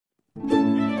You're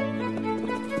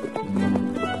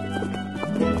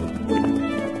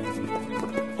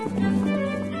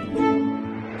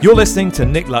listening to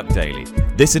Nick Luck Daily.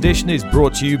 This edition is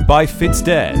brought to you by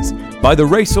FitzDares, by the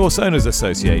Racehorse Owners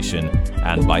Association,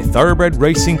 and by Thoroughbred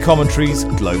Racing Commentary's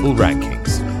Global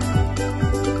Rankings.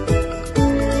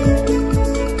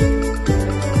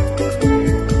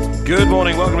 Good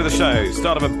morning, welcome to the show.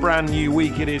 Start of a brand new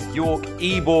week. It is York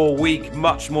Ebor week,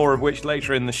 much more of which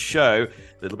later in the show.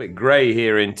 A little bit grey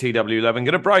here in TW11.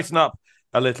 Going to brighten up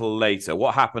a little later.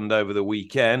 What happened over the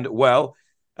weekend? Well,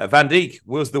 Vandeek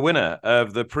was the winner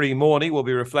of the Morny. We'll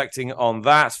be reflecting on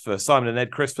that for Simon and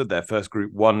Ed Crisford, their first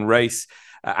Group 1 race.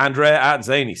 Andrea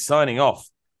Atzani signing off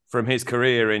from his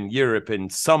career in Europe in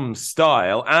some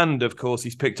style. And, of course,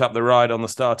 he's picked up the ride on the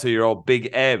star 2-year-old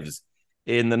Big Evs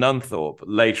in the Nunthorpe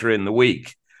later in the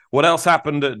week. What else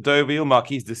happened at Deauville?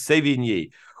 Marquise de Sévigny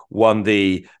won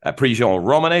the Prix Jean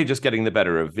Romanet, just getting the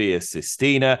better of Via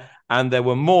Sistina. And there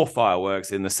were more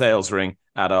fireworks in the sales ring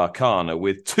at Arqana,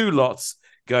 with two lots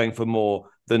going for more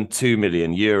than €2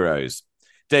 million.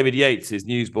 David Yates is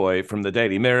newsboy from the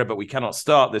Daily Mirror, but we cannot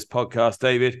start this podcast,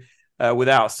 David,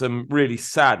 without some really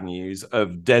sad news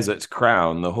of Desert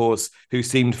Crown, the horse who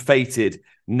seemed fated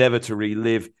never to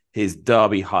relive his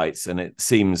Derby heights, and it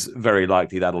seems very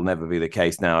likely that'll never be the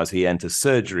case now as he enters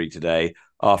surgery today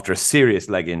after a serious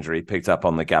leg injury picked up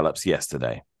on the gallops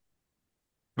yesterday.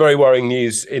 Very worrying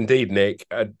news indeed, Nick.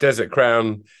 Desert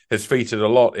Crown has featured a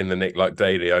lot in the Nick Luck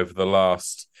Daily over the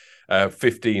last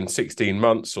 15, 16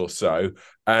 months or so.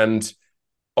 And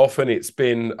often it's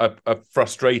been a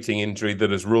frustrating injury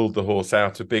that has ruled the horse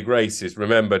out of big races.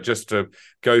 Remember, just to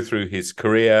go through his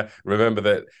career, remember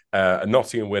that a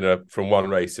Nottingham winner from one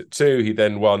race at 2. He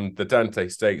then won the Dante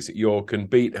Stakes at York and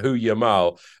beat Hu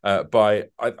Yamal by,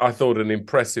 I thought, an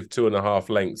impressive 2.5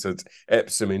 lengths at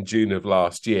Epsom in June of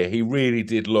last year. He really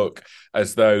did look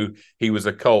as though he was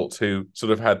a colt who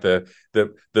sort of had the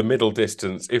middle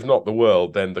distance, if not the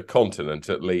world, then the continent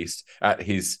at least, at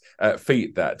his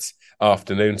feet that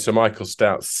afternoon. Sir Michael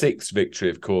Stout's 6th victory,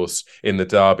 of course, in the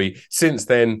Derby. Since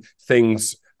then,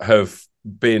 things have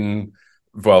been,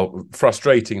 well,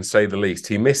 frustrating, to say the least.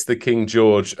 He missed the King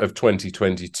George of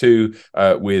 2022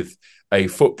 with a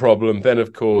foot problem, then,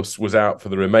 of course, was out for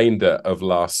the remainder of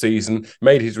last season,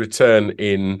 made his return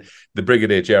in the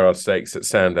Brigadier Gerard Stakes at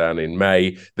Sandown in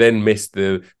May, then missed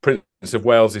the Prince of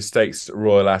Wales' Stakes at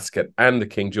Royal Ascot and the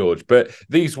King George. But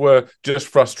these were just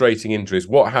frustrating injuries.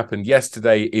 What happened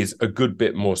yesterday is a good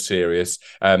bit more serious.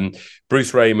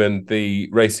 Bruce Raymond, the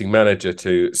racing manager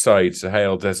to Saeed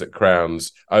Suhail, Desert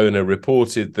Crown's owner,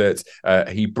 reported that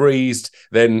he breezed.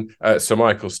 Then Sir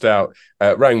Michael Stout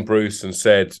rang Bruce and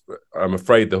said, I'm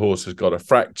afraid the horse has got a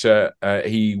fracture.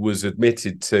 He was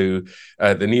admitted to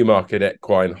the Newmarket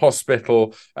Equine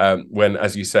Hospital when,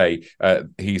 as you say,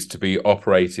 he's to be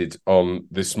operated on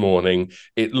this morning.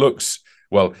 It looks...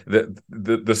 Well,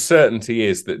 the certainty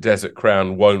is that Desert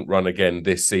Crown won't run again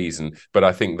this season, but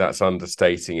I think that's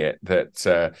understating it,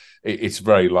 that it's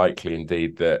very likely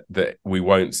indeed that we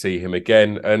won't see him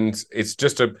again. And it's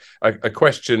just a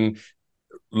question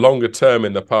longer term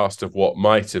in the past of what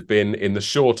might have been. In the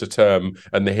shorter term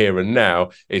and the here and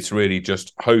now, it's really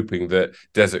just hoping that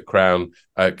Desert Crown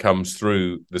comes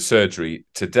through the surgery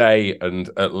today and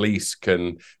at least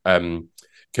can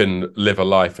live a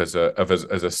life as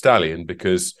a stallion,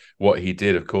 because what he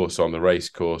did, of course, on the race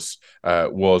course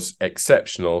was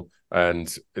exceptional,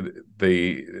 and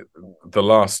the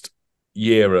last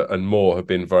year and more have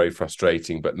been very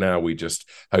frustrating. But now we just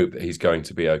hope that he's going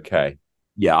to be okay.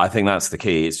 Yeah, I think that's the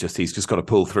key. It's just he's just got to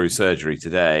pull through surgery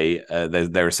today.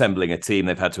 They're assembling a team.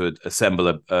 They've had to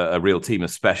assemble a real team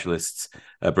of specialists.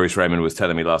 Bruce Raymond was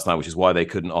telling me last night, which is why they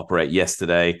couldn't operate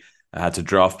yesterday. I had to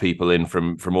draft people in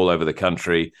from all over the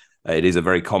country. It is a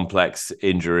very complex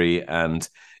injury, and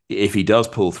if he does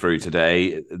pull through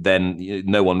today, then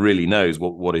no one really knows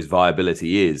what his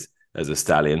viability is as a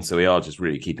stallion. So we are just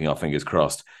really keeping our fingers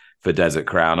crossed for Desert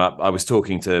Crown. I was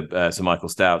talking to Sir Michael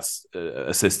Stout's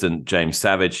assistant, James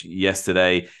Savage,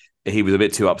 yesterday. He was a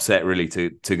bit too upset really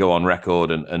to go on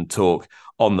record and talk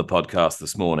on the podcast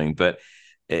this morning, but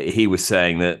he was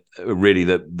saying that really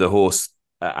the horse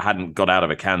hadn't got out of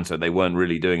a canter. They weren't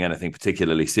really doing anything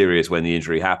particularly serious when the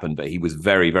injury happened, but he was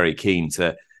very, very keen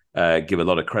to give a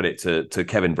lot of credit to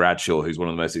Kevin Bradshaw, who's one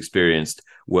of the most experienced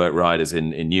work riders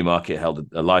in Newmarket, held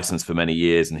a license for many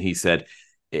years. And he said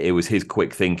it was his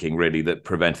quick thinking really that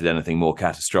prevented anything more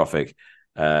catastrophic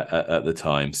at the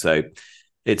time. So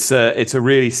it's a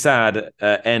really sad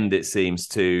end, it seems,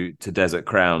 to Desert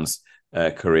Crown's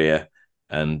career.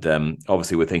 And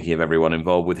obviously we're thinking of everyone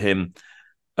involved with him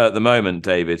at the moment,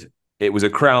 David. it was a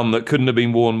crown that couldn't have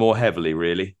been worn more heavily,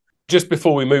 really. Just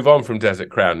before we move on from Desert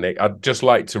Crown, Nick, I'd just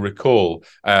like to recall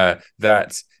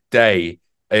that day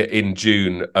in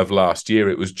June of last year.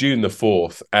 It was June the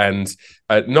 4th. And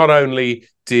not only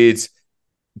did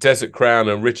Desert Crown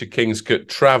and Richard Kingscote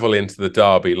travel into the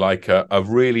Derby like a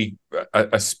really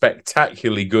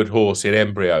spectacularly good horse in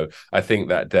embryo, I think,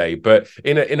 that day, but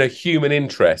in a human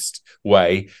interest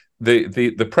way,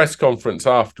 the press conference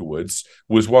afterwards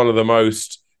was one of the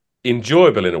most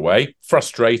enjoyable in a way,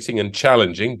 frustrating and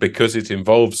challenging because it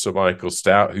involves Sir Michael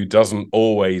Stoute, who doesn't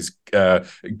always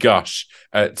gush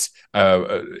at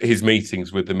his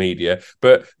meetings with the media.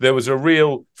 But there was a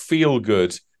real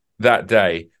feel-good that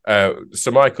day.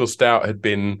 Sir Michael Stoute had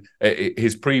been,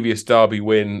 his previous Derby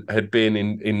win had been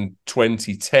in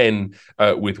 2010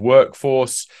 with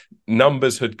Workforce.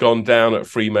 Numbers had gone down at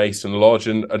Freemason Lodge,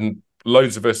 and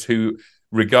loads of us who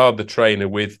regard the trainer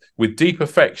with deep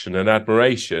affection and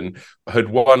admiration had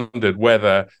wondered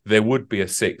whether there would be a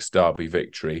sixth Derby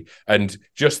victory. And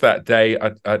just that day,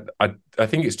 I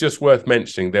think it's just worth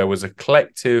mentioning, there was a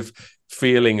collective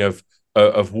feeling of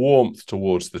warmth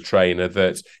towards the trainer,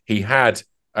 that he had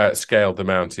scaled the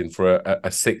mountain for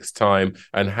a sixth time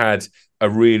and had a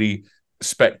really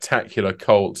spectacular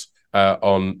colt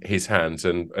on his hands.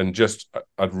 And just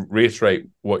I'd reiterate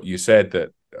what you said, that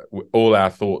all our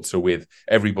thoughts are with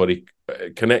everybody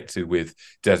connected with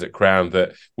Desert Crown,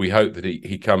 that we hope that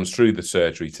he comes through the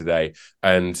surgery today,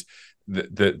 and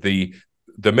the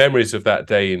memories of that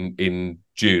day in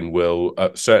June will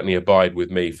certainly abide with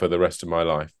me for the rest of my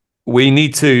life. We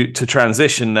need to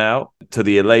transition now to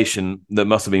the elation that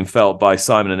must have been felt by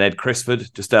Simon and Ed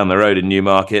Crisford just down the road in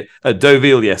Newmarket at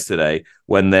Deauville yesterday,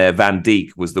 when their Vandeek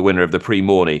was the winner of the Prix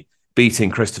Morny,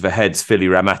 beating Christopher Head's filly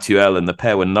Ramatuelle, and the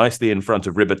pair were nicely in front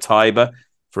of River Tiber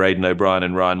for Aidan O'Brien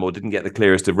and Ryan Moore. Didn't get the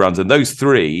clearest of runs, and those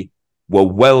three were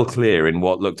well clear in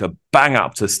what looked a bang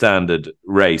up to standard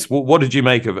race. What did you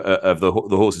make of the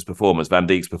horse's performance,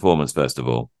 Vandeek's performance, first of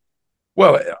all?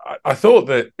 Well, I thought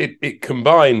that it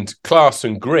combined class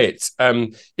and grit.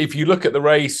 If you look at the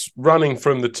race running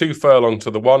from the 2 furlong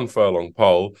to the 1 furlong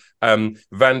pole,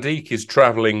 Vandeek is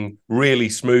travelling really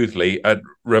smoothly.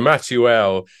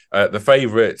 Ramatuelle, the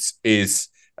favourite, is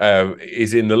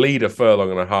in the lead a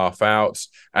furlong and a half out.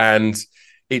 And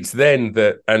it's then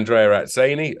that Andrea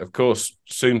Atzeni, of course,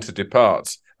 soon to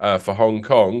depart for Hong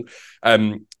Kong,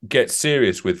 gets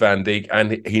serious with Vandeek,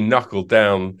 and he knuckled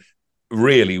down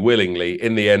really willingly.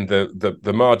 In the end,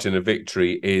 the margin of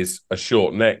victory is a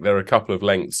short neck. There are a couple of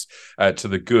lengths to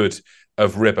the good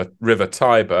of River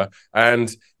Tiber.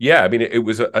 And yeah, I mean, it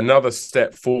was another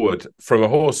step forward from a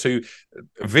horse who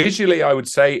visually, I would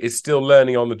say, is still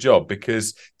learning on the job,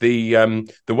 because the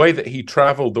way that he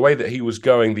travelled, the way that he was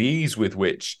going, the ease with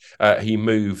which he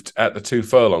moved at the 2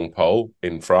 furlong pole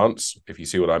in France, if you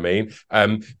see what I mean,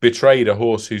 betrayed a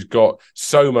horse who's got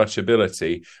so much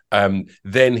ability.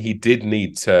 Then he did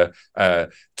need to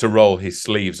roll his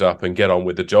sleeves up and get on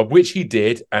with the job, which he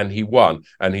did, and he won.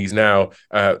 And he's now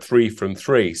 3 from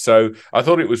 3. So I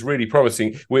thought it was really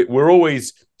promising. We're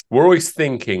always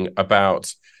thinking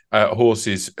about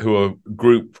horses who are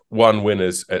Group 1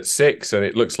 winners at 6, and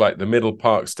it looks like the Middle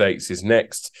Park Stakes is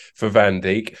next for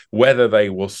Vandeek, whether they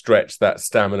will stretch that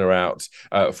stamina out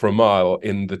for a mile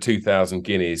in the 2,000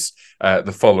 guineas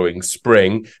the following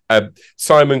spring.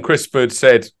 Simon Crisford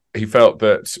said he felt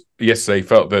that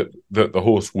the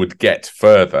horse would get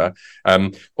further.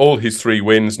 All his 3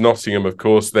 wins, Nottingham, of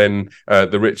course, then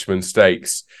the Richmond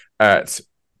Stakes at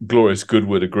Glorious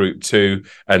Goodwood, a Group 2,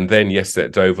 and then yesterday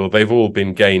at Deauville, they've all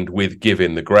been gained with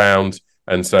giving the ground.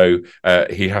 And so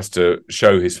he has to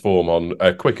show his form on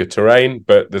a quicker terrain,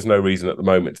 but there's no reason at the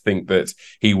moment to think that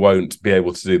he won't be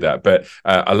able to do that. But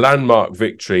a landmark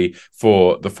victory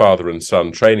for the father and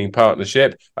son training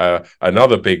partnership,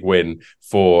 another big win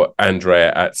for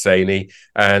Andrea Atzeni,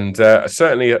 and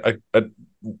certainly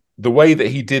the way that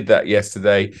he did that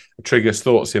yesterday triggers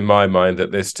thoughts in my mind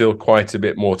that there's still quite a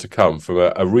bit more to come from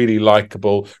a really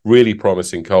likeable, really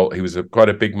promising colt. He was quite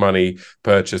a big money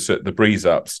purchase at the Breeze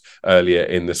Ups earlier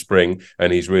in the spring,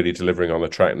 and he's really delivering on the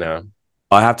track now.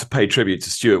 I have to pay tribute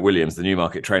to Stuart Williams, the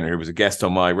Newmarket trainer, who was a guest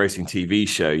on my racing TV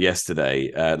show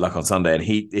yesterday, Luck on Sunday, and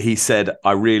he said,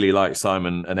 I really like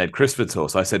Simon and Ed Crisford's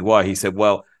horse. I said, why? He said,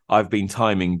 well, I've been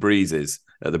timing breezes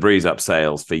at the Breeze Up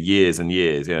sales for years and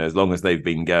years, as long as they've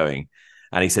been going.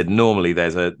 And he said, normally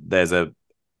there's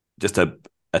just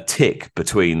a tick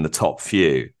between the top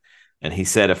few. And he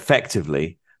said,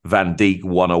 effectively, Vandeek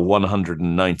won a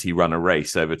 190 runner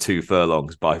race over 2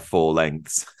 furlongs by 4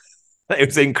 lengths. It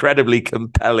was an incredibly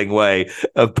compelling way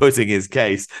of putting his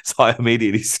case. So I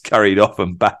immediately scurried off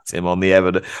and backed him on the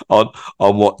evidence on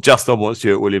what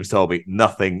Stuart Williams told me.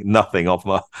 Nothing of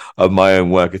my own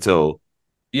work at all.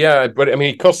 Yeah, but I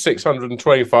mean, he cost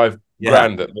 625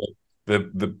 grand at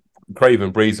the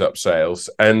Craven Breeze Up sales,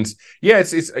 and yeah,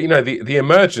 it's the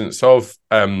emergence of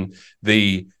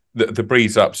the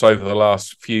breeze ups over the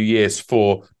last few years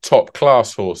for top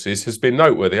class horses has been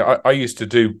noteworthy. I used to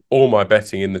do all my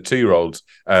betting in the 2-year-old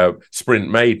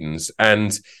sprint maidens,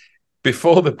 and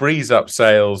before the breeze up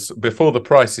sales, before the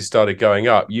prices started going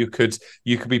up, you could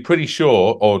be pretty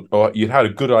sure, or you had a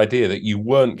good idea that you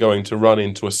weren't going to run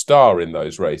into a star in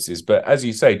those races. But as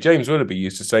you say, James Willoughby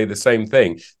used to say the same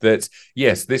thing, that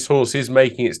yes, this horse is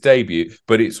making its debut,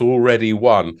 but it's already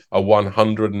won a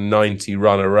 190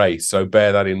 runner race. So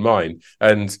bear that in mind.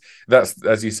 And that's,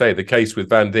 as you say, the case with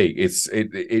Vandeek.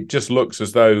 It just looks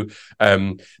as though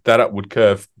that upward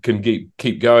curve can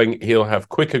keep going. He'll have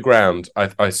quicker ground,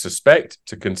 I suspect,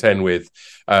 to contend with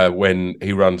when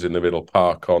he runs in the Middle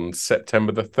Park on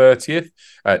September the 30th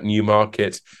at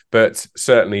Newmarket. But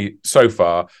certainly so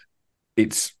far,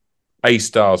 it's A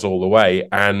stars all the way.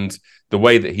 And the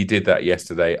way that he did that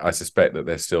yesterday, I suspect that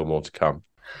there's still more to come.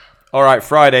 All right,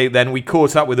 Friday, then we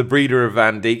caught up with the breeder of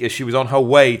Vandeek as she was on her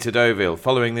way to Deauville,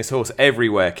 following this horse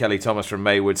everywhere, Kelly Thomas from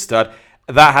Maywood Stud.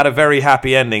 That had a very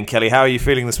happy ending. Kelly, how are you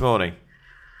feeling this morning?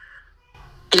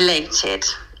 Elated.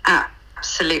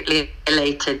 Absolutely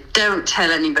elated. Don't tell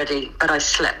anybody, but I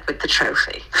slept with the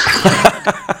trophy.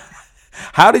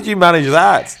 How did you manage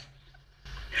that?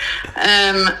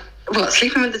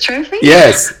 Sleeping with the trophy?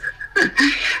 Yes.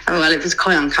 Well, it was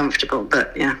quite uncomfortable,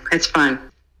 but yeah, it's fine.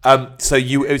 So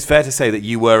it was fair to say that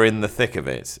you were in the thick of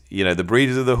it. You know, the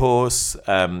breeders of the horse,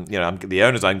 the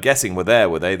owners, I'm guessing, were there,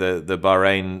 were they? The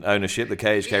Bahrain ownership, the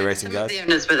KHK Racing guys? Some of the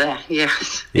owners were there,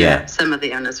 yes. Yeah, some of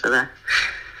the owners were there.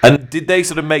 And did they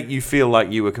sort of make you feel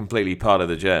like you were completely part of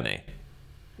the journey?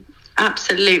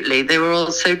 Absolutely. They were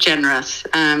all so generous.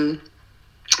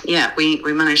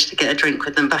 We managed to get a drink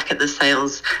with them back at the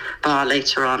sales bar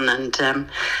later on, and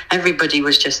everybody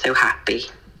was just so happy.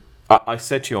 I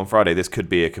said to you on Friday, this could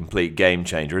be a complete game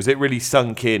changer. Has it really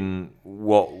sunk in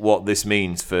what this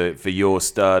means for your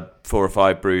stud, 4 or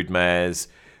 5 brood mares,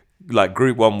 like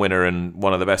Group 1 winner and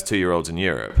one of the best 2-year-olds in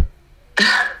Europe?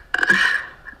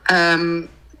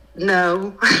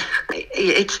 No,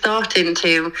 it's starting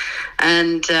to,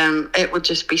 and it will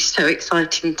just be so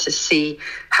exciting to see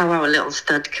how our little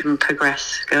stud can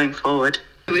progress going forward.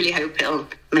 I really hope it'll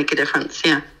make a difference,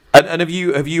 yeah. And have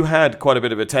you had quite a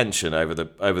bit of attention over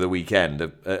the weekend?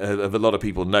 Have a lot of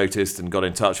people noticed and got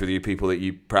in touch with you, people that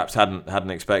you perhaps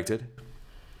hadn't expected?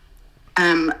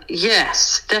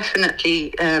 Yes,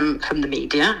 definitely from the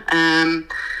media,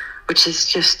 which is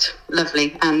just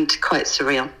lovely and quite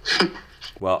surreal.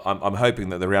 Well, I'm hoping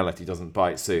that the reality doesn't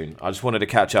bite soon. I just wanted to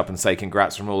catch up and say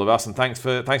congrats from all of us, and thanks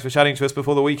for chatting to us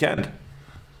before the weekend.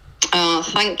 Oh,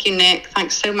 thank you, Nick.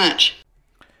 Thanks so much.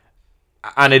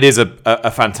 And it is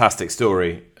a fantastic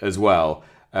story as well.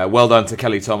 Well done to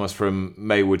Kelly Thomas from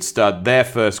Maywood Stud. Their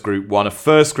first Group 1, a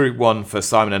first Group 1 for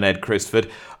Simon and Ed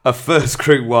Crisford, a first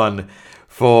Group 1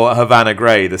 for Havana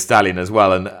Grey, the stallion as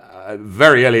well, and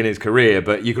very early in his career,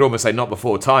 but you could almost say not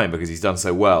before time because he's done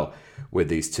so well with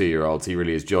these 2-year-olds. He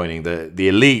really is joining the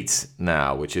elite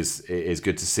now, which is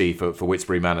good to see for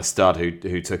Whitsbury Manor Stud,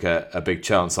 who took a big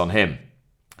chance on him.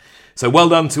 So well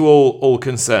done to all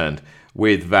concerned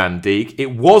with Vandeek.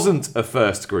 It wasn't a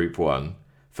first Group 1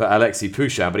 for Alexis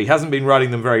Pouchin, but he hasn't been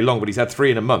riding them very long, but he's had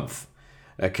 3 in a month,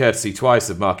 courtesy twice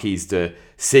of Marquise de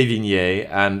Sévigné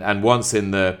and once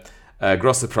in the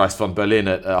Grosser Preis von Berlin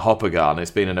at Hoppegarn.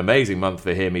 It's been an amazing month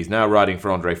for him. He's now riding for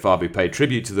André Fabre, who paid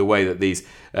tribute to the way that these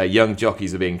young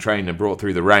jockeys are being trained and brought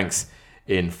through the ranks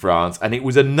in France. And it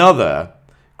was another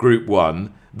Group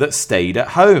 1 that stayed at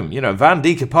home. You know,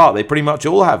 Vandeek apart, they pretty much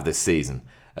all have this season,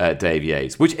 David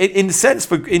Yates, which in the sense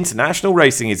for international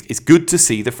racing is good to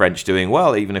see the French doing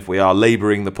well, even if we are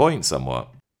labouring the point somewhat.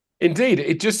 Indeed,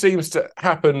 it just seems to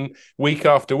happen week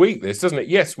after week, this, doesn't it?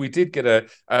 Yes, we did get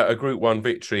a Group 1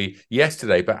 victory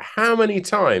yesterday, but how many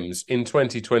times in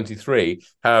 2023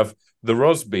 have the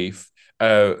Rosbeef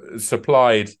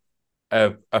supplied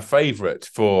a favourite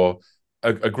for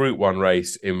a Group 1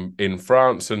 race in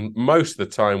France, and most of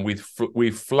the time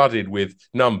we've flooded with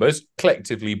numbers,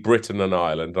 collectively Britain and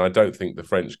Ireland. And I don't think the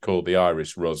French call the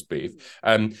Irish Rosbeef.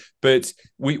 But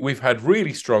we've had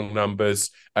really strong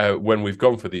numbers when we've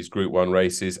gone for these Group 1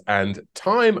 races, and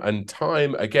time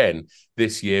again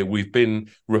this year we've been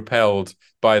repelled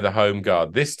by the home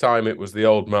guard. This time it was the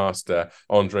old master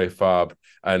André Fabre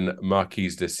and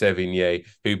Marquise de Sévigné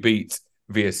who beat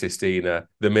Via Sistina,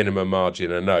 the minimum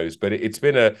margin are no's. But it's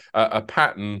been a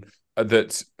pattern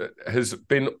that has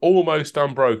been almost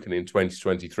unbroken in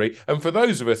 2023. And for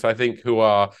those of us, I think, who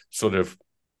are sort of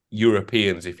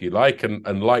Europeans, if you like,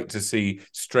 and like to see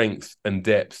strength and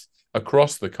depth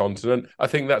across the continent, I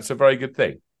think that's a very good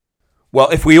thing. Well,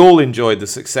 if we all enjoyed the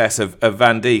success of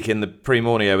Vandeek in the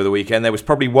Pre-Morny over the weekend, there was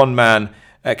probably one man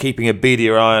keeping a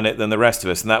beadier eye on it than the rest of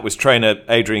us, and that was trainer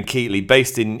Adrian Keatley,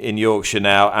 based in Yorkshire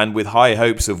now, and with high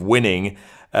hopes of winning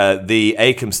the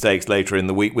Acomb Stakes later in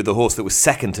the week with the horse that was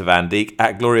second to Vandeek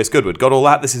at Glorious Goodwood. Got all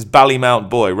that? This is Ballymount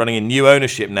Boy, running in new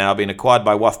ownership now, being acquired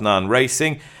by Wathnan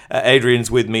Racing. Adrian's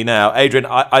with me now. Adrian,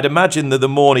 I'd imagine that the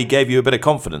Morny gave you a bit of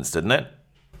confidence, didn't it?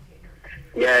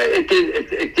 Yeah, it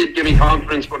did. It did give me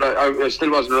confidence, but I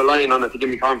still wasn't relying on it to give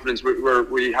me confidence.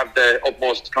 We have the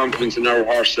utmost confidence in our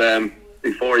horse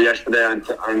before yesterday,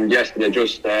 and yesterday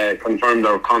just confirmed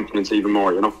our confidence even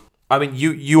more. You know. I mean,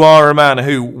 you are a man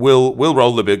who will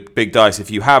roll the big dice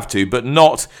if you have to, but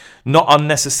not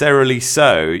unnecessarily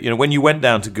so. You know, when you went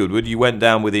down to Goodwood, you went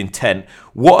down with intent.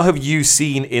 What have you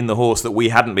seen in the horse that we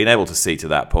hadn't been able to see to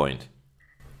that point?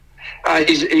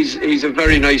 He's a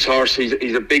very nice horse.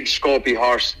 He's a big, scopy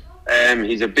horse.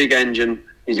 He's a big engine.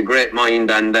 He's a great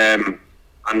mind, and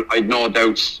I'd no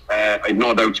doubts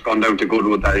gone down to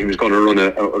Goodwood that he was going to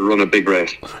run a big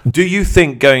race. Do you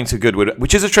think going to Goodwood,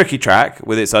 which is a tricky track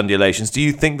with its undulations, do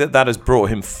you think that has brought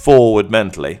him forward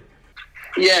mentally?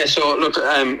 Yeah. So look,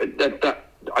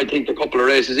 I think the couple of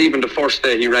races, even the first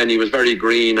day he ran, he was very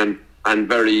green and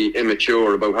very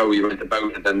immature about how he went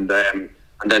about it,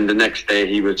 and then the next day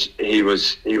he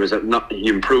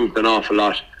improved an awful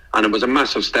lot, and it was a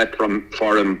massive step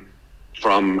for him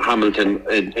from Hamilton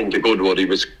into Goodwood. He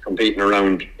was competing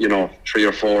around 3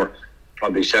 or 4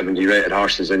 probably 70 rated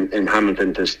horses in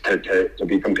Hamilton to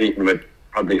be competing with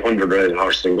probably 100 rated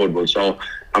horses in Goodwood. So,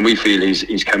 and we feel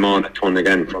he's come on a ton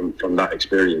again from that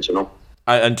experience, you know.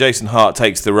 And Jason Hart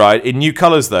takes the ride in new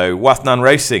colours though. Wathnan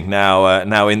Racing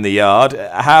now in the yard.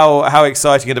 How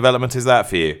exciting a development is that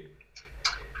for you?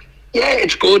 Yeah,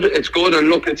 it's good, and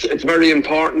look, it's very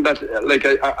important that like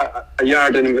a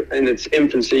yard in its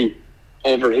infancy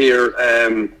over here,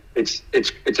 it's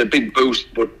a big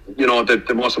boost, but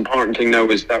the most important thing now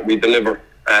is that we deliver.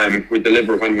 We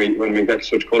deliver when we get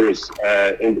such colours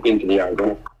into the yard. You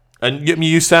know? And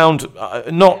you sound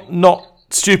not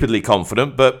stupidly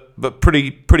confident, but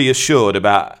pretty assured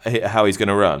about how he's going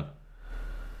to run.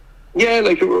 Yeah,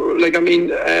 like I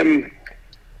mean.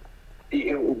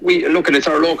 We look at it's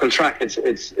our local track.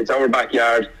 It's our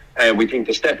backyard. We think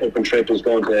the step up and trip is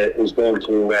going to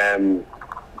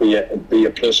be a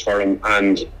plus for him.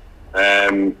 And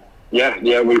we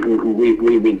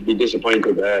would be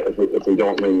disappointed if we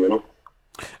don't win. You know.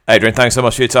 Adrian, thanks so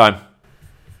much for your time.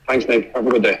 Thanks, Nick. Have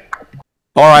a good day.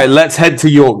 All right, let's head to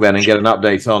York then and get an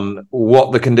update on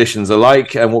what the conditions are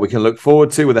like and what we can look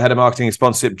forward to with the head of marketing and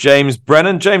sponsorship, James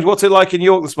Brennan. James, what's it like in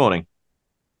York this morning?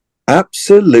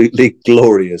 Absolutely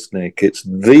glorious, Nick. It's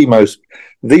the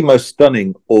most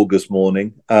stunning August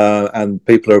morning, and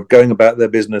people are going about their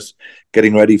business,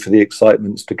 getting ready for the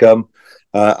excitements to come.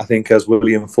 I think, as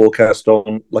William forecast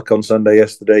on Sunday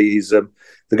yesterday,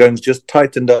 the going's just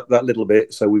tightened up that little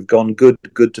bit. So we've gone good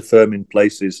to firm in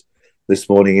places this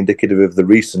morning, indicative of the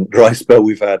recent dry spell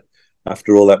we've had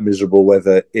after all that miserable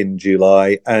weather in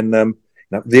July. And now,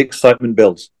 the excitement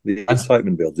builds.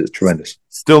 It's tremendous.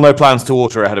 Still no plans to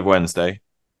water ahead of Wednesday?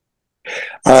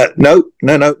 No.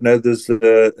 There's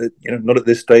not at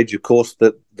this stage. Of course,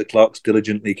 that the clerks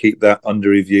diligently keep that under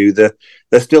review. They're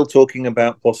still talking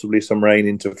about possibly some rain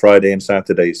into Friday and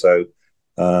Saturday. So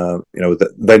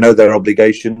they know their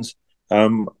obligations.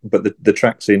 But the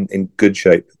track's in good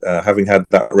shape. Having had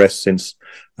that rest since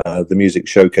the music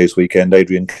showcase weekend,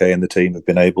 Adrian Kay and the team have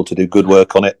been able to do good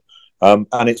work on it.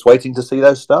 And it's waiting to see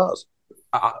those stars.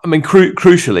 I mean,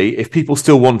 crucially, if people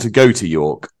still want to go to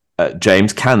York,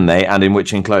 James, can they, and in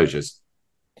which enclosures?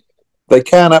 They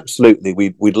can, absolutely.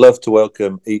 We'd love to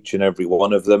welcome each and every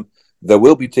one of them. There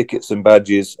will be tickets and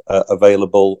badges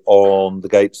available on the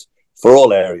gates for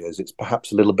all areas. It's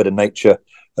perhaps a little bit of nature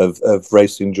of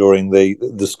racing during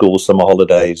the school summer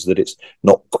holidays, that it's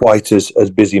not quite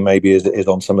as busy maybe as it is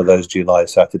on some of those July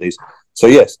Saturdays. So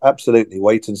yes, absolutely,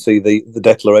 wait and see the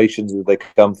declarations as they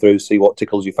come through, see what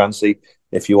tickles your fancy.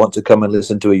 If you want to come and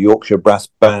listen to a Yorkshire brass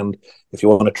band, if you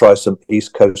want to try some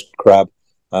East Coast crab,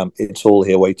 it's all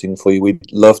here waiting for you.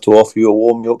 We'd love to offer you a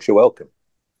warm Yorkshire welcome.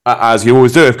 As you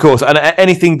always do, of course. And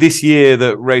anything this year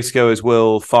that racegoers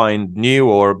will find new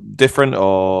or different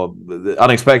or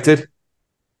unexpected?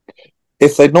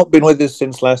 If they'd not been with us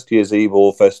since last year's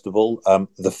Ebor Festival,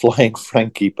 the Flying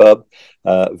Frankie pub,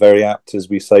 very apt as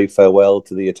we say farewell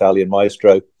to the Italian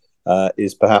maestro,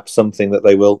 is perhaps something that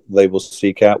they will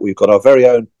seek out. We've got our very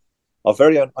own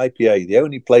IPA. The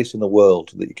only place in the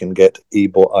world that you can get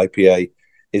Ebor IPA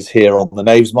is here on the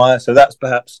Knavesmire. So that's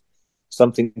perhaps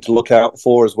something to look out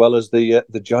for, as well as the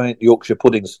giant Yorkshire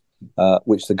puddings,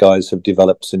 which the guys have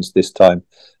developed since this time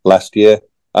last year.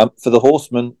 For the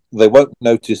horsemen, they won't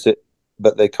notice it,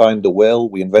 but they kind of will.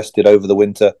 We invested over the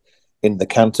winter in the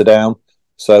canter down.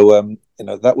 So,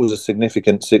 that was a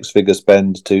significant six-figure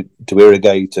spend to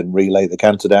irrigate and relay the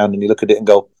canter down. And you look at it and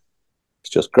go,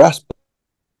 it's just grass.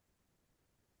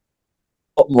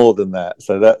 A lot more than that.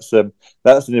 So that's an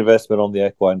investment on the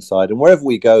equine side. And wherever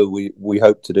we go, we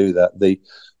hope to do that.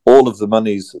 All of the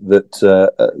monies that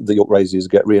the York races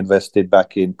get reinvested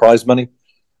back in prize money,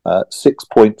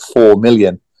 6.4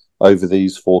 million over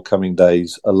these 4 coming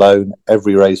days alone.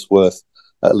 Every race worth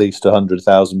at least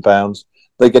 £100,000.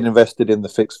 They get invested in the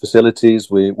fixed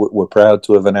facilities. We're proud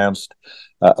to have announced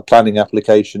a planning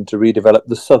application to redevelop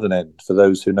the southern end. For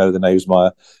those who know the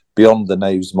Knavesmire, beyond the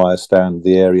Knavesmire stand,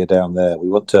 the area down there, we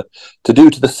want to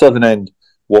do to the southern end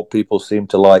what people seem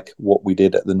to like what we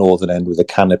did at the northern end, with a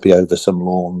canopy over some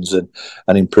lawns and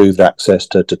improved access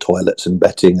to toilets and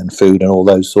betting and food and all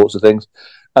those sorts of things.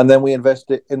 And then we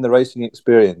invest it in the racing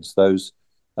experience. Those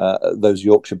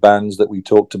Yorkshire bands that we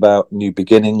talked about, New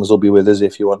Beginnings, will be with us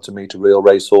if you want to meet a real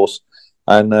racehorse.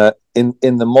 And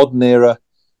in the modern era,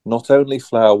 not only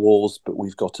flower walls, but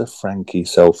we've got a Frankie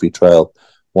selfie trail.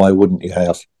 Why wouldn't you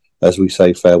have, as we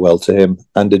say farewell to him,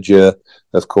 and adieu,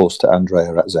 of course, to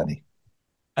Andrea Razzeni.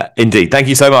 Indeed. Thank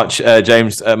you so much,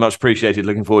 James. Much appreciated.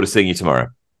 Looking forward to seeing you tomorrow.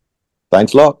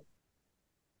 Thanks a lot.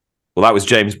 Well, that was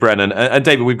James Brennan. And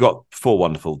David, we've got 4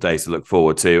 wonderful days to look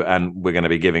forward to, and we're going to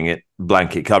be giving it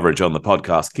blanket coverage on the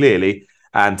podcast, clearly.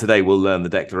 And today we'll learn the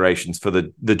declarations for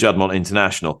the Juddmonte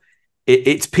International.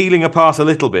 It's peeling apart a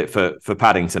little bit for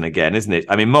Paddington again, isn't it?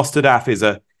 I mean, Mostadaf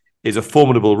is a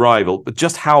formidable rival, but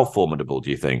just how formidable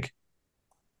do you think?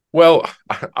 Well,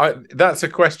 that's a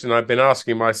question I've been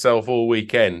asking myself all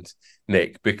weekend,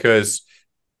 Nick, because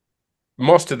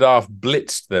Mostadaf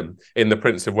blitzed them in the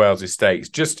Prince of Wales Stakes.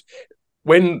 Just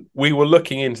when we were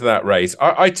looking into that race,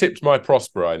 I tipped my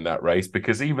Prospero in that race,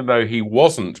 because even though he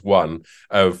wasn't one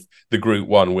of the Group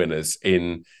 1 winners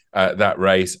in that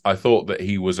race, I thought that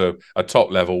he was a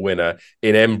top-level winner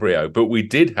in embryo. But we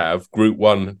did have Group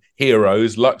 1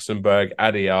 heroes, Luxembourg,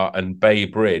 Adyar and Bay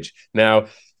Bridge. Now,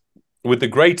 with the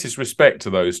greatest respect to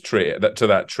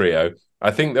that trio, I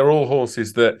think they're all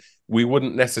horses that we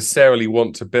wouldn't necessarily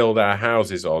want to build our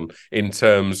houses on in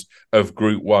terms of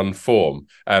Group 1 form.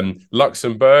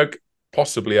 Luxembourg,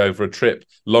 possibly over a trip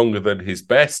longer than his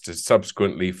best, has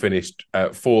subsequently finished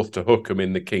 4th to Hookham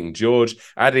in the King George.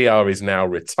 Adyar is now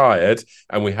retired,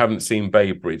 and we haven't seen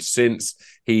Baybridge since.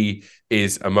 He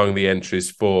is among the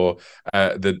entries for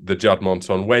the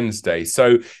Juddmonte on Wednesday.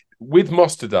 So with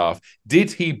Mostadaf,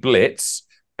 did he blitz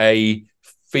a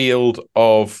field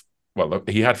of... Well,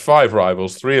 he had 5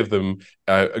 rivals, 3 of them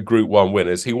Group 1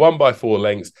 winners. He won by 4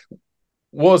 lengths.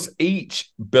 Was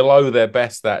each below their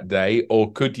best that day,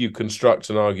 or could you construct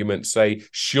an argument, say,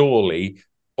 surely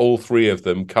all 3 of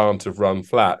them can't have run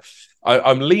flat?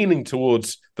 I'm leaning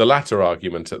towards the latter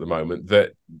argument at the moment,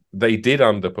 that they did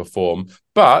underperform.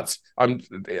 But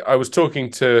I was talking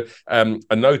to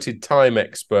a noted time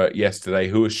expert yesterday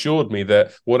who assured me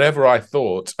that whatever I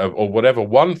thought, or whatever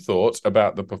one thought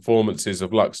about the performances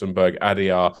of Luxembourg,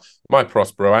 Adyar, My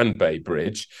Prospero and Bay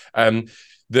Bridge,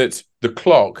 that the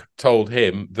clock told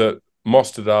him that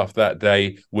Mostadaf that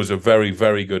day was a very,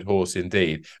 very good horse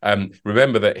indeed.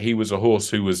 Remember that he was a horse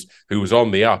who was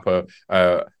on the up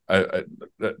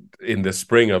in the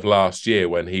spring of last year,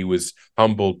 when he was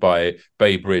humbled by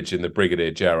Bay Bridge in the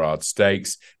Brigadier Gerard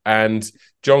Stakes. And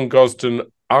John Gosden,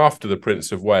 after the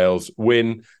Prince of Wales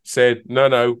win, said,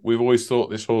 no, we've always thought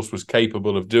this horse was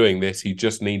capable of doing this. He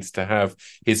just needs to have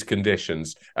his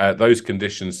conditions. Those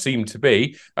conditions seem to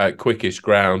be quickish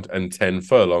ground and 10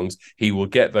 furlongs. He will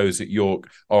get those at York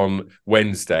on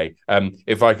Wednesday.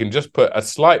 If I can just put a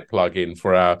slight plug in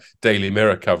for our Daily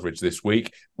Mirror coverage this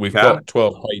week, we've got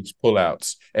 12-page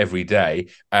pullouts every day.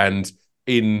 And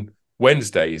in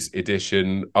Wednesday's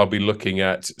edition, I'll be looking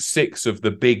at 6 of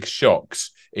the big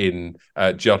shocks in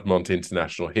Juddmonte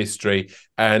International history,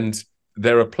 and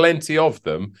there are plenty of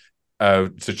them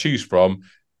to choose from.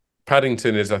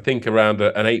 Paddington is, I think, around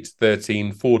an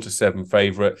 8-13, 4-7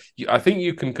 favourite. I think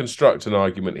you can construct an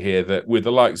argument here that with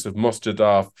the likes of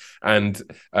Mostadaf and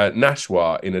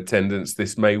Nashwa in attendance,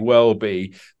 this may well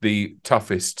be the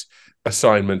toughest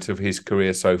assignment of his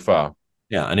career so far.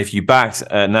 Yeah, and if you backed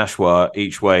Nashwa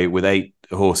each way with 8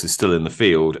 horses still in the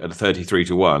field at a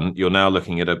 33-1, you're now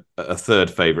looking at a third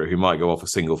favourite who might go off a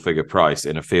single figure price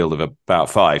in a field of about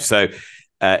 5. So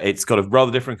it's got a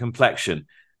rather different complexion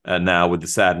now, with the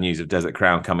sad news of Desert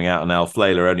Crown coming out and Al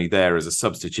Flayler only there as a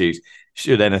substitute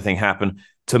should anything happen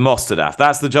to Mostadaf.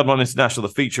 That's the Juddmonte International,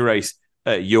 the feature race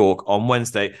at York on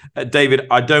Wednesday. David,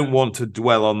 I don't want to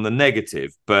dwell on the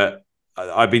negative, but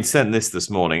I've been sent this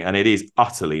morning and it is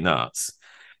utterly nuts.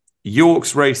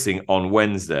 York's racing on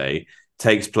Wednesday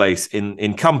takes place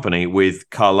in company with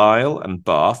Carlisle and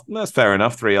Bath. That's fair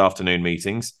enough. 3 afternoon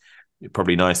meetings,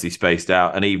 probably nicely spaced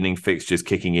out, and evening fixtures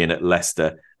kicking in at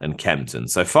Leicester and Kempton.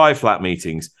 So 5 flat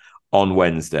meetings on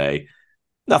Wednesday.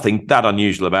 Nothing that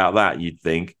unusual about that, you'd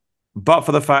think. But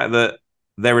for the fact that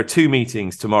there are 2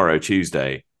 meetings tomorrow,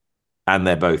 Tuesday, and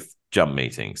they're both jump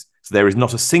meetings. So there is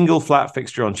not a single flat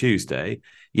fixture on Tuesday,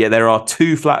 yet there are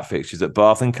 2 flat fixtures at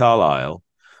Bath and Carlisle,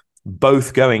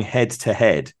 both going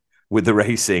head-to-head with the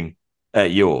racing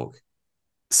at York.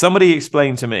 Somebody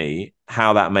explain to me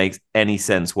how that makes any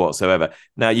sense whatsoever.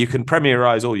 Now, you can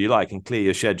premierise all you like and clear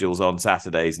your schedules on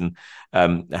Saturdays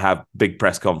and have big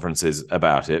press conferences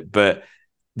about it, but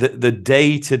the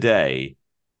day-to-day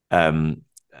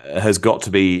has got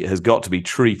to be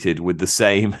treated with the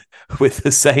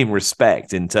same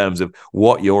respect in terms of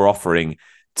what you're offering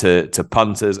to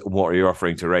punters, what you're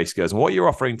offering to racegoers, and what you're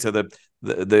offering to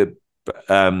the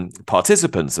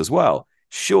participants as well.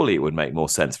 Surely it would make more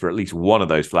sense for at least one of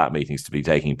those flat meetings to be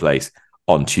taking place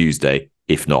on Tuesday,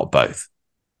 if not both.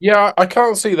 Yeah, I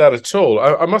can't see that at all.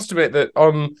 I must admit that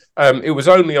it was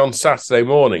only on Saturday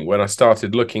morning when I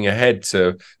started looking ahead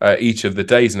to each of the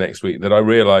days next week that I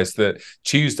realised that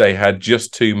Tuesday had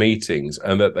just 2 meetings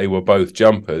and that they were both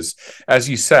jumpers. As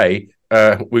you say,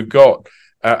 we've got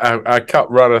our cup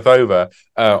runneth over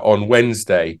on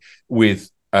Wednesday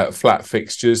with flat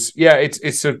fixtures. Yeah,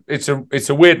 it's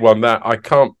a weird one that I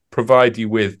can't provide you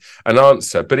with an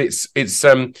answer, but it's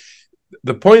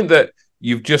the point that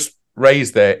you've just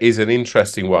raised there is an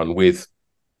interesting one with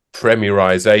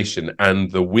premierisation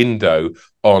and the window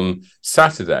on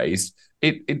Saturdays.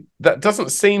 It that doesn't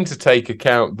seem to take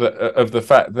account of the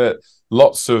fact that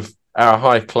lots of our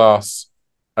high class,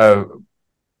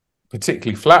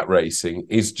 particularly flat racing,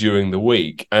 is during the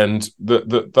week, and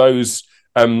those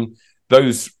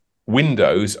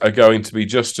windows are going to be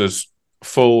just as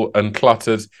full and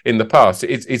cluttered in the past.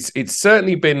 It's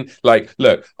certainly been like,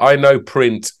 look, I know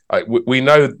print. We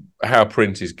know how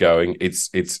print is going. It's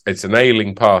an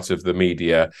ailing part of the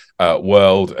media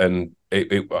world, and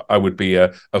I would be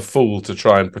a fool to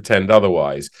try and pretend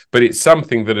otherwise. But it's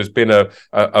something that has been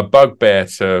a bugbear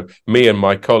to me and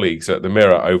my colleagues at the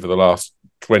Mirror over the last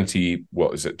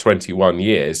 21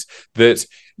 years, that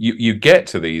you get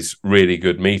to these really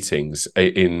good meetings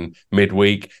in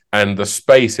midweek and the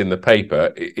space in the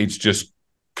paper, it's just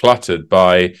cluttered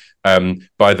by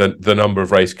the number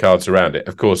of race cards around it.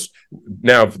 Of course,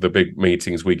 now for the big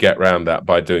meetings, we get around that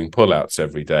by doing pullouts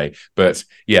every day. But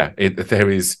yeah,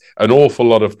 there is an awful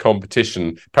lot of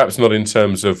competition, perhaps not in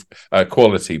terms of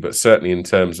quality, but certainly in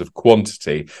terms of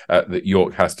quantity that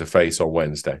York has to face on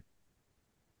Wednesday.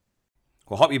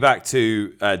 We'll hop you back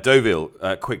to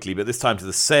Deauville quickly, but this time to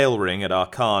the sale ring at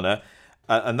Arqana.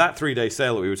 And that 3-day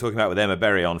sale that we were talking about with Emma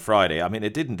Berry on Friday, I mean,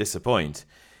 it didn't disappoint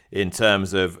in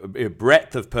terms of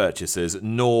breadth of purchases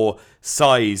nor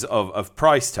size of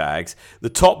price tags. The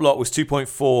top lot was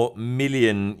 €2.4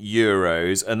 million,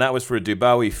 and that was for a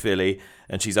Dubawi filly,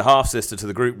 and she's a half-sister to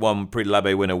the Group 1 Prix de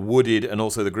l'Abbé winner Wooded, and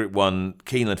also the Group 1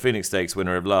 Keeneland Phoenix Stakes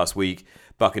winner of last week,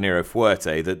 Bucanero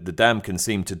Fuerte. The dam can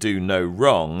seem to do no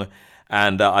wrong.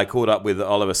 And I caught up with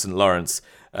Oliver St. Lawrence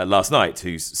last night,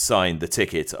 who's signed the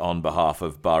ticket on behalf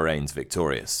of Bahrain's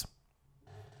Victorious.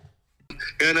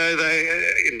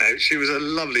 She was a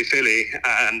lovely filly,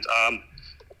 and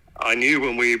I knew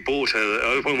when we bought her,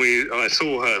 I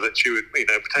saw her, that she would,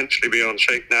 potentially be on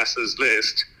Sheikh Nasser's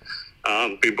list,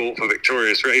 be bought for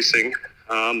Victorious Racing,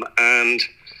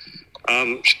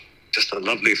 just a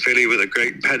lovely filly with a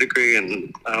great pedigree,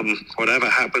 and whatever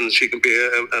happens, she can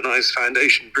be a nice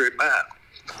foundation brood mare.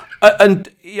 And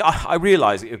I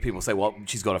realise if people say, well,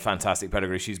 she's got a fantastic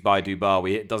pedigree, she's by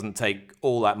Dubawi, it doesn't take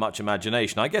all that much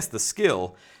imagination. I guess the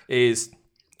skill is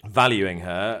valuing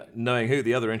her, knowing who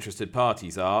the other interested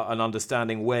parties are, and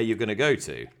understanding where you're going to go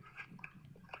to.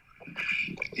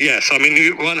 Yes, I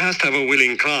mean, one has to have a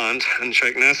willing client, and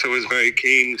Sheikh Nasser was very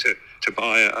keen to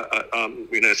buy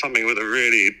something with a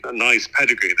really nice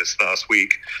pedigree this last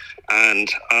week. And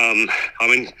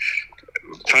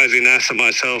Fauzi Nasser,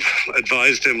 myself,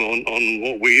 advised him on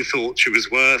what we thought she was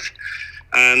worth,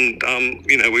 and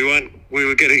we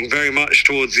were getting very much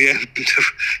towards the end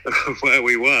of where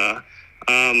we were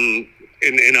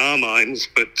in our minds,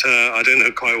 but I don't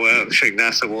know quite where Sheikh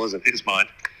Nasser was in his mind.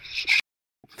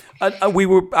 We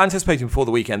were anticipating before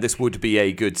the weekend this would be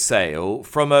a good sale.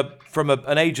 From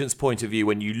an agent's point of view,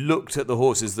 when you looked at the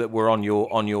horses that were on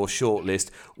your short list,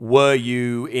 were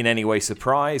you in any way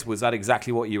surprised? Was that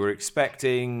exactly what you were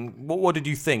expecting? What did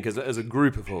you think as a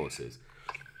group of horses?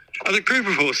 As a group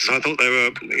of horses, I thought they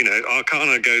were,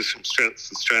 Arqana goes from strength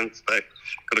to strength. They've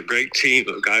got a great team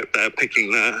that go out there picking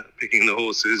the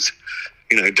horses,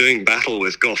 doing battle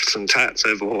with Goths and Tats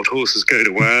over what horses go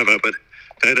to wherever, but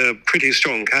they had a pretty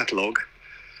strong catalogue.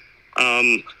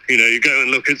 You go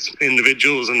and look at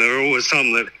individuals, and there are always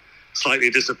some that slightly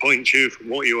disappoint you from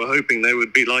what you were hoping they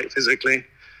would be like physically,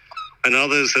 and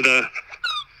others that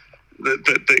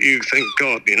you think,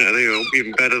 God, they're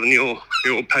even better than your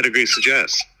pedigree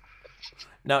suggests.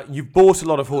 Now, you've bought a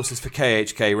lot of horses for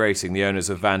KHK Racing, the owners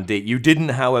of Vandeek. You didn't,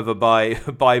 however, buy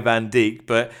Vandeek,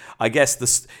 but I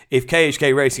guess if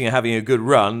KHK Racing are having a good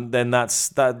run, then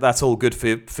that's all good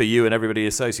for you and everybody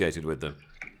associated with them.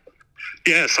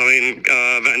 Yes,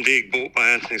 Vandeek bought by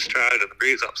Anthony Stroud at the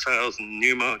Breeze Up Sales in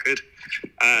Newmarket,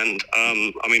 and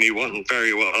he won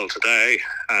very well today,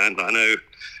 and I know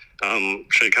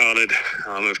Sheikh Khalid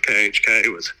of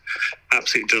KHK was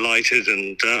absolutely delighted,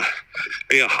 and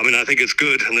I think it's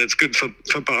good, and it's good for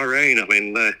Bahrain.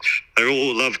 They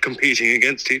all love competing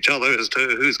against each other as to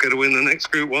who's going to win the next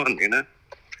Group 1,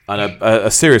 And a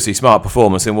seriously smart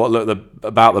performance in what looked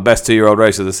about the best 2-year-old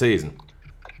race of the season.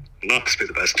 Must be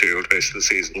the best 2-year-old race of the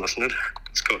season, mustn't it?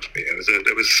 It's got to be.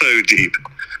 It was so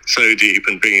deep,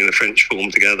 and bringing the French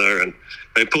form together, and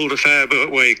they pulled a fair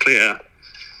way clear.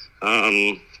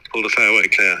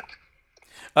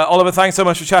 Oliver, thanks so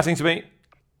much for chatting to me.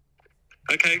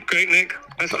 Okay, great, Nick.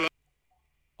 Thanks a lot.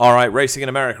 All right, racing in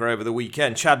America over the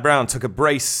weekend. Chad Brown took a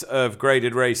brace of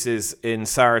graded races in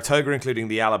Saratoga, including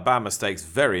the Alabama Stakes,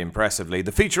 very impressively.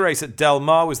 The feature race at Del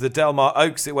Mar was the Del Mar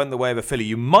Oaks. It went the way of a filly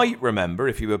you might remember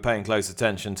if you were paying close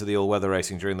attention to the all-weather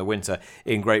racing during the winter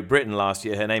in Great Britain last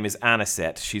year. Her name is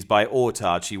Anisette. She's by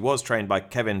Ortard. She was trained by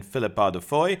Kevin Philippard de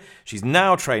Foy. She's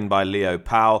now trained by Leo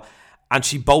Powell. And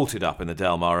she bolted up in the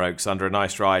Del Mar Oaks under a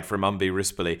nice ride from Umbi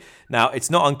Rispoli. Now, it's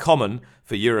not uncommon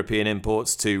for European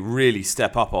imports to really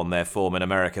step up on their form in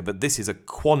America, but this is a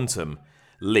quantum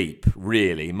leap,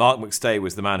 really. Mark McStay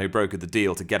was the man who brokered the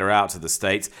deal to get her out to the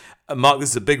States. Mark, this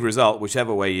is a big result,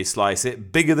 whichever way you slice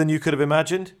it. Bigger than you could have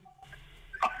imagined?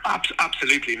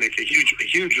 Absolutely, Nick. A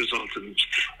huge result,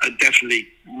 and definitely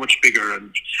much bigger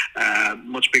than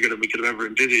we could have ever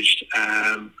envisaged.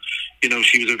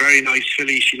 She was a very nice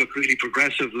filly. She looked really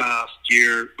progressive last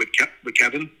year with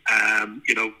Kevin. And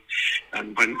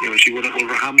when she won at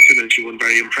Wolverhampton, and she won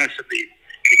very impressively.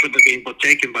 It couldn't have been but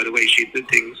taken by the way she did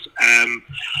things.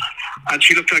 And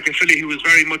she looked like a filly who was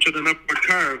very much on an upward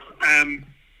curve.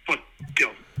 But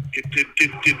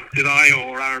did I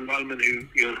or Aaron Wellman, who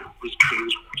was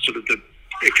sort of the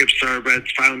Eclipse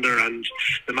Thoroughbreds founder and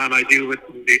the man I deal with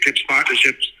in the Eclipse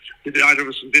partnerships, did either of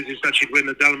us envisage that she'd win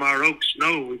the Del Mar Oaks?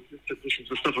 No, this is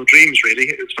the stuff of dreams, really.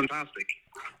 It's fantastic.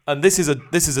 And this is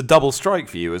a double strike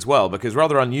for you as well, because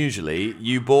rather unusually,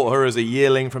 you bought her as a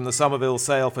yearling from the Somerville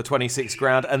sale for 26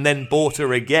 grand and then bought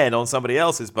her again on somebody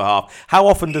else's behalf. How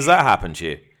often does that happen to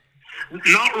you?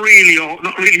 Not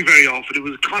really very often. It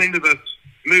was kind of a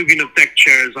moving of deck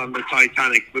chairs on the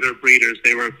Titanic with her breeders.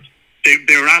 They were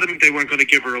adamant they weren't going to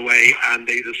give her away, and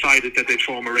they decided that they'd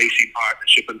form a racing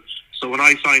partnership. And so when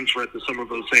I signed for it at the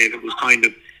Somerville sale, it was kind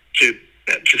of to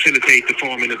facilitate the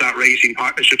forming of that racing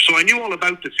partnership. So I knew all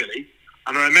about the filly,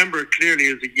 and I remember it clearly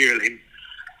as a yearling.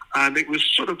 And it was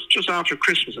sort of just after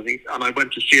Christmas, I think, and I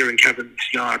went to see her in Kevin's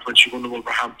yard when she won the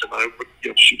Wolverhampton.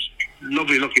 She was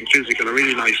lovely looking physical, a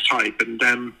really nice type. And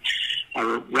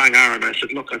I rang Aaron. I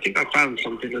said, "Look, I think I found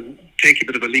something, and take a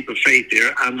bit of a leap of faith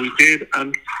here." And we did.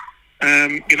 And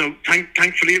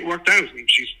thankfully it worked out. I mean,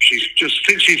 she's just,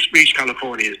 since she's reached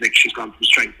California, Nick, she's gone from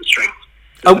strength to strength.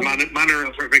 Oh. The manner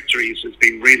of her victories has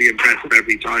been really impressive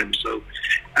every time. So,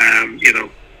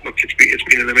 look, it's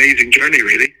been an amazing journey,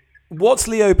 really. What's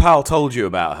Leo Powell told you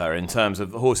about her in terms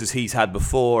of the horses he's had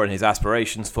before and his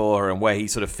aspirations for her, and where he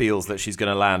sort of feels that she's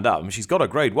going to land up? I mean, she's got a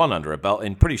Grade 1 under her belt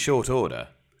in pretty short order.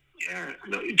 Yeah,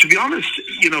 no, to be honest,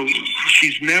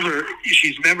 she's never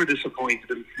disappointed.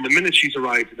 And the minute she's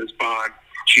arrived in his barn,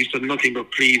 she's done nothing but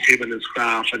please him and his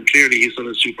staff, and clearly he's done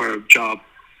a superb job.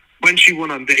 When she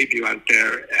won on debut out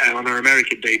there, on her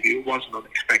American debut, it wasn't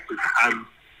unexpected, and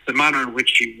the manner in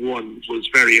which she won was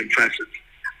very impressive.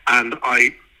 And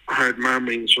I heard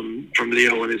murmurings from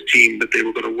Leo and his team that they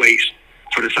were going to wait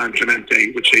for the San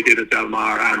Clemente, which they did at Del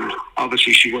Mar, and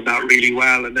obviously she won that really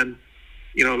well. And then,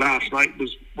 last night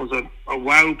was a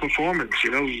wow performance. He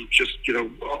just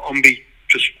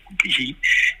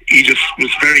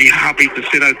was very happy to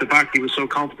sit out the back. He was so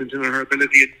confident in her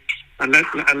ability and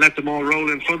let them all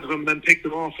roll in front of him, then pick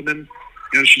them off, and then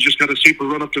she just got a super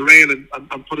run up the rail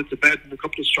and put it to bed in a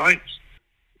couple of strides.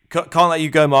 Can't let you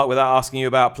go, Mark, without asking you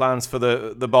about plans for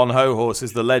the Bon Ho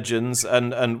horses, the Legends,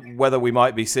 and whether we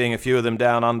might be seeing a few of them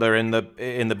down under in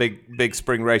the big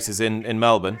spring races in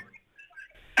Melbourne.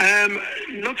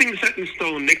 Nothing set in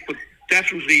stone, Nick, but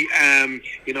definitely,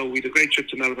 we had a great trip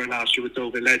to Melbourne last year with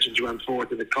Deauville Legends, who went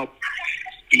fourth in the Cup.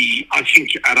 I think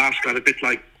at Ascot, a bit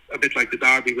like the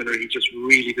Derby winner, he just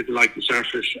really didn't like the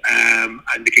surface,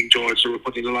 and the King George, so we're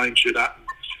putting the line through that.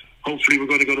 Hopefully we're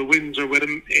going to go to Windsor with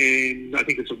him I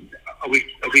think it's a week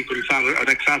from Saturday, or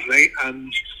next Saturday,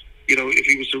 and if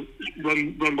he was to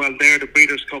run well there, the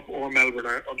Breeders' Cup or Melbourne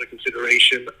are under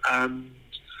consideration, and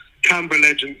Canberra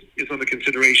Legend is under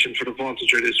consideration for the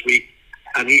Vaultager this week,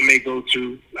 and he may go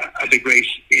to a big race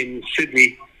in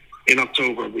Sydney in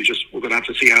October. We're going to have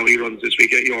to see how he runs this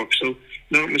week at York. So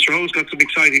Mr. Ho's got some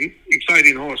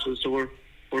exciting horses, so we're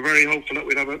very hopeful that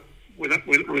we'll have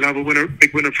a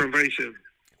big winner for him very soon.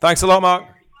 Thanks a lot, Mark.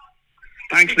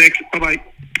 Thanks, Nick. Bye-bye.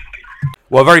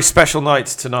 Well, a very special night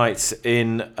tonight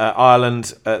in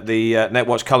Ireland at the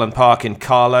Netwatch Cullen Park in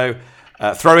Carlow.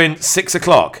 Throw in 6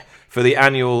 o'clock for the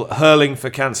annual Hurling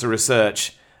for Cancer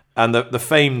Research, and the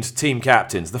fabled team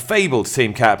captains,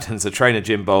 are trainer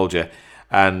Jim Bolger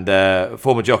and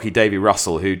former jockey Davy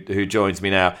Russell, who joins me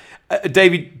now.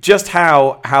 Davy, just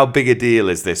how big a deal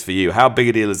is this for you? How big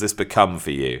a deal has this become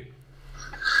for you?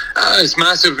 It's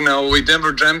massive now. We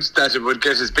never dreamt that it would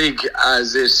get as big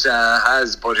as it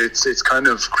has, but it's kind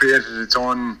of created its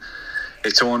own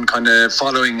kind of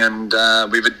following, and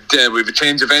we've a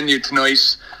change of venue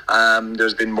tonight.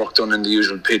 There's been work done in the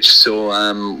usual pitch, so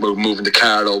we're moving to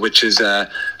Carlow, which is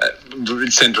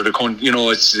centre of the country.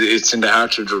 It's in the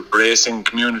heart of the racing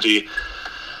community,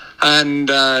 and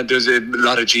there's a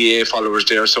lot of GA followers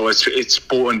there, so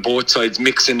it's on both sides,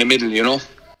 mixed in the middle.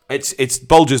 It's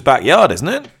Bolger's backyard, isn't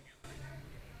it?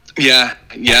 Yeah.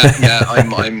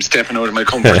 I'm stepping out of my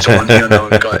comfort zone.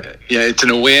 It's an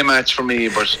away match for me,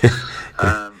 but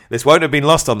this won't have been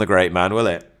lost on the great man, will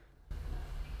it?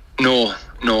 No.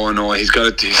 He's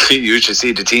got you should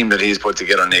see the team that he's put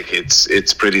together, Nick.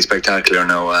 It's pretty spectacular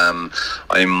now.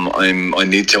 I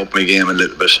need to up my game a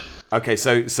little bit. Okay,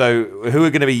 so who are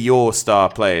going to be your star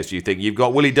players? Do you think you've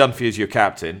got Willie Dunphy as your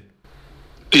captain?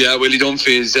 Yeah, Willie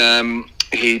Dunphy is.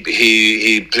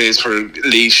 He plays for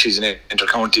Laois. He's an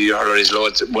inter-county hurler. He's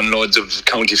won loads of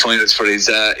county finals for his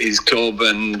club,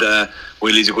 and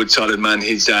Willie's a good solid man.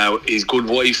 His good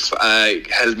wife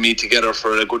held me together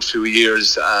for a good few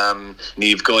years.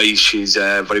 Niamh Guy, she's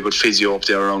a very good physio up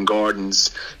there around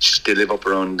Gardens. They live up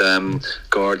around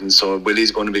Gardens, so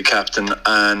Willie's going to be captain.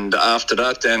 And after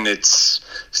that, then it's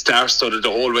star-studded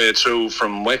the whole way through,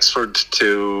 from Wexford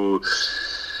to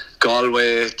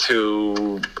Galway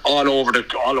to all over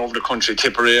the country.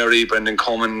 Tipperary, Brendan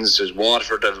Cummins, there's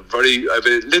Waterford. I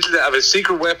have a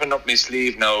secret weapon up my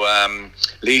sleeve now.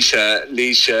 Leisha,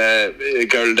 a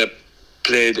girl that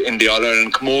played in the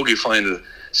All-Ireland Camogie final.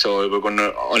 So we're going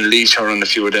to unleash her on a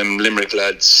few of them Limerick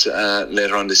lads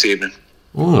later on this evening.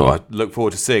 Oh, I look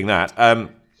forward to seeing that.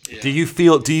 Do you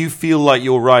feel like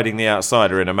you're riding the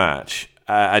outsider in a match,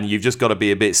 and you've just got to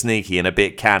be a bit sneaky and a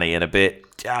bit canny and a bit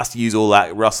just use all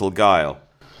that Russell guile?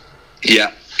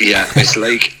 Yeah. It's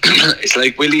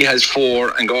like Willie has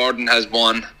 4 and Gordon has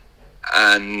 1,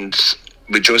 and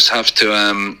we just have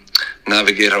to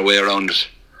navigate our way around it.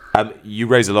 You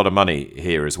raise a lot of money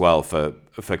here as well for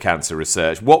cancer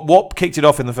research. What kicked it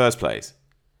off in the first place?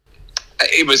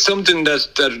 It was something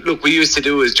that look, we used to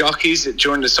do as jockeys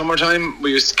during the summertime. We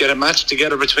used to get a match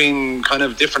together between kind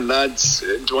of different lads.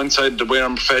 One side, the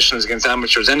wearing professionals against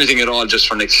amateurs, anything at all, just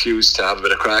for an excuse to have a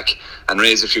bit of crack and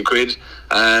raise a few quid.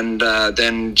 And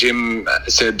then Jim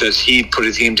said that he'd put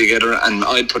a team together and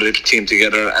I'd put a team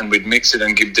together, and we'd mix it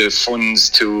and give the funds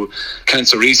to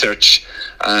cancer research.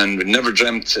 And we'd never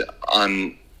dreamt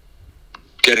on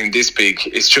getting this big.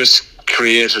 It's just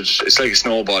created, it's like a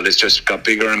snowball. It's just got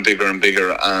bigger and bigger and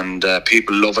bigger, and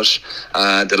people love it.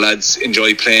 The lads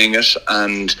enjoy playing it,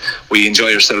 and we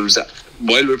enjoy ourselves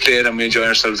while we play it, and we enjoy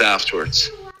ourselves afterwards.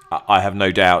 I have no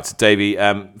doubt. Davy,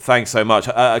 thanks so much.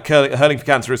 Hurling for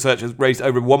Cancer Research has raised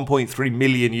over €1.3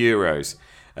 million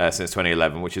since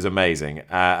 2011, which is amazing.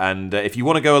 And if you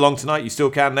want to go along tonight, you still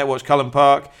can. Netwatch Cullen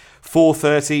Park,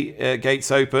 4:30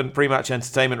 gates open, pre-match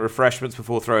entertainment, refreshments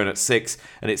before throwing at 6,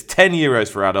 and it's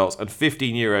 €10 for adults and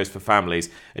 €15 for families.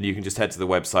 And you can just head to the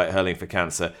website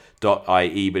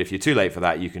hurlingforcancer.ie. But if you're too late for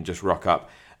that, you can just rock up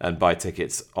and buy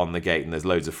tickets on the gate, and there's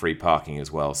loads of free parking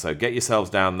as well. So get yourselves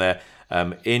down there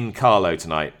in Carlow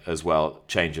tonight as well.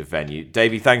 Change of venue.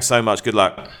 Davey, thanks so much. Good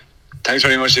luck. Thanks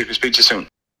very much. We'll speak to you soon.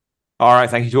 All right,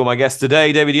 thank you to all my guests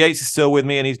today. David Yates is still with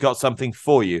me, and he's got something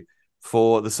for you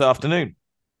for this afternoon.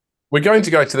 We're going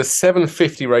to go to the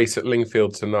 750 race at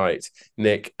Lingfield tonight,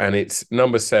 Nick, and it's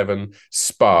number 7,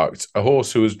 Sparked, a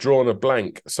horse who has drawn a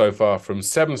blank so far from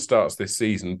 7 starts this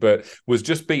season, but was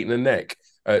just beaten a neck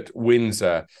at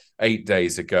Windsor 8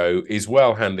 days ago, is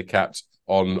well handicapped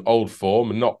on old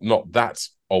form, not that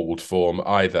old form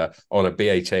either, on a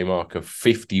BHA mark of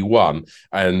 51.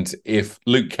 And if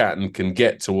Luke Catton can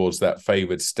get towards that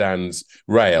favoured stands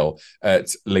rail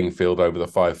at Lingfield over the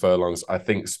 5 furlongs, I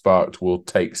think Sparked will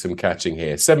take some catching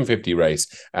here. 750 race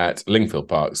at Lingfield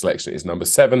Park. Selection is number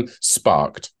 7,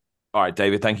 Sparked. All right,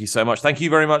 David, thank you so much. Thank you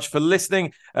very much for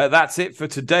listening. That's it for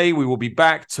today. We will be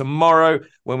back tomorrow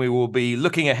when we will be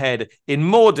looking ahead in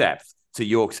more depth to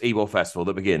York's Ebor Festival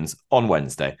that begins on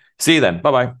Wednesday. See you then.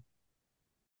 Bye-bye.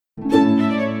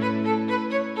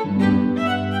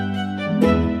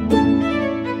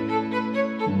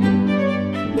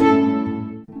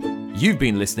 You've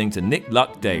been listening to Nick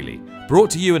Luck Daily, brought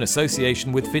to you in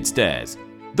association with FitzDares,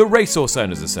 the Racehorse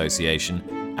Owners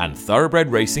Association, and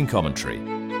Thoroughbred Racing Commentary.